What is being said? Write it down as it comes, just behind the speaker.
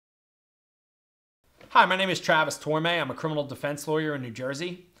Hi, my name is Travis Torme. I'm a criminal defense lawyer in New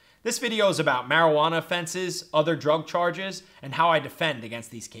Jersey. This video is about marijuana offenses, other drug charges, and how I defend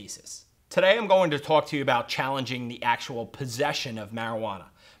against these cases. Today I'm going to talk to you about challenging the actual possession of marijuana.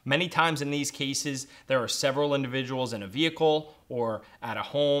 Many times in these cases, there are several individuals in a vehicle or at a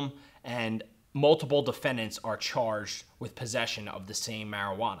home, and multiple defendants are charged with possession of the same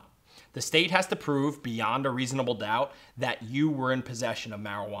marijuana. The state has to prove beyond a reasonable doubt that you were in possession of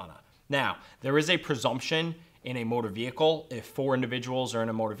marijuana. Now, there is a presumption in a motor vehicle. If four individuals are in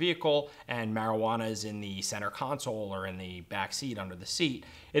a motor vehicle and marijuana is in the center console or in the back seat under the seat,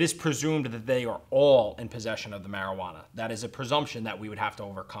 it is presumed that they are all in possession of the marijuana. That is a presumption that we would have to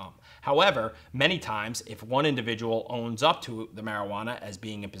overcome. However, many times, if one individual owns up to the marijuana as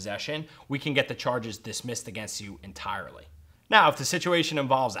being in possession, we can get the charges dismissed against you entirely. Now, if the situation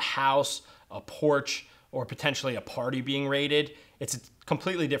involves a house, a porch, or potentially a party being raided, it's a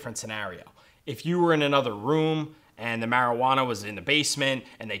completely different scenario. If you were in another room and the marijuana was in the basement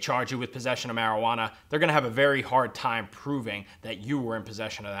and they charge you with possession of marijuana, they're gonna have a very hard time proving that you were in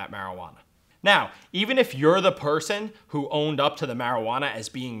possession of that marijuana. Now, even if you're the person who owned up to the marijuana as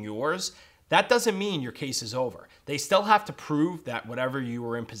being yours, that doesn't mean your case is over. They still have to prove that whatever you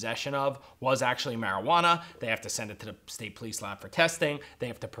were in possession of was actually marijuana. They have to send it to the state police lab for testing. They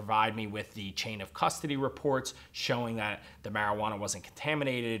have to provide me with the chain of custody reports showing that the marijuana wasn't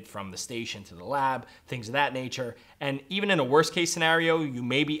contaminated from the station to the lab, things of that nature. And even in a worst case scenario, you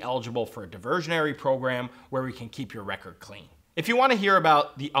may be eligible for a diversionary program where we can keep your record clean. If you want to hear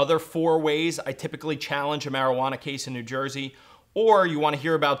about the other 4 ways I typically challenge a marijuana case in New Jersey, or you want to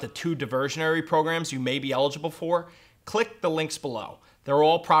hear about the 2 diversionary programs you may be eligible for, click the links below. They're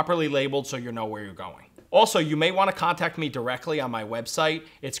all properly labeled so you know where you're going. Also, you may want to contact me directly on my website.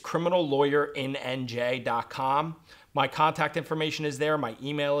 It's criminallawyerinnj.com. My contact information is there. My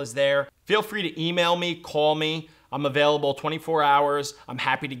email is there. Feel free to email me, call me. I'm available 24 hours. I'm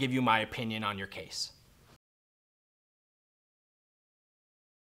happy to give you my opinion on your case.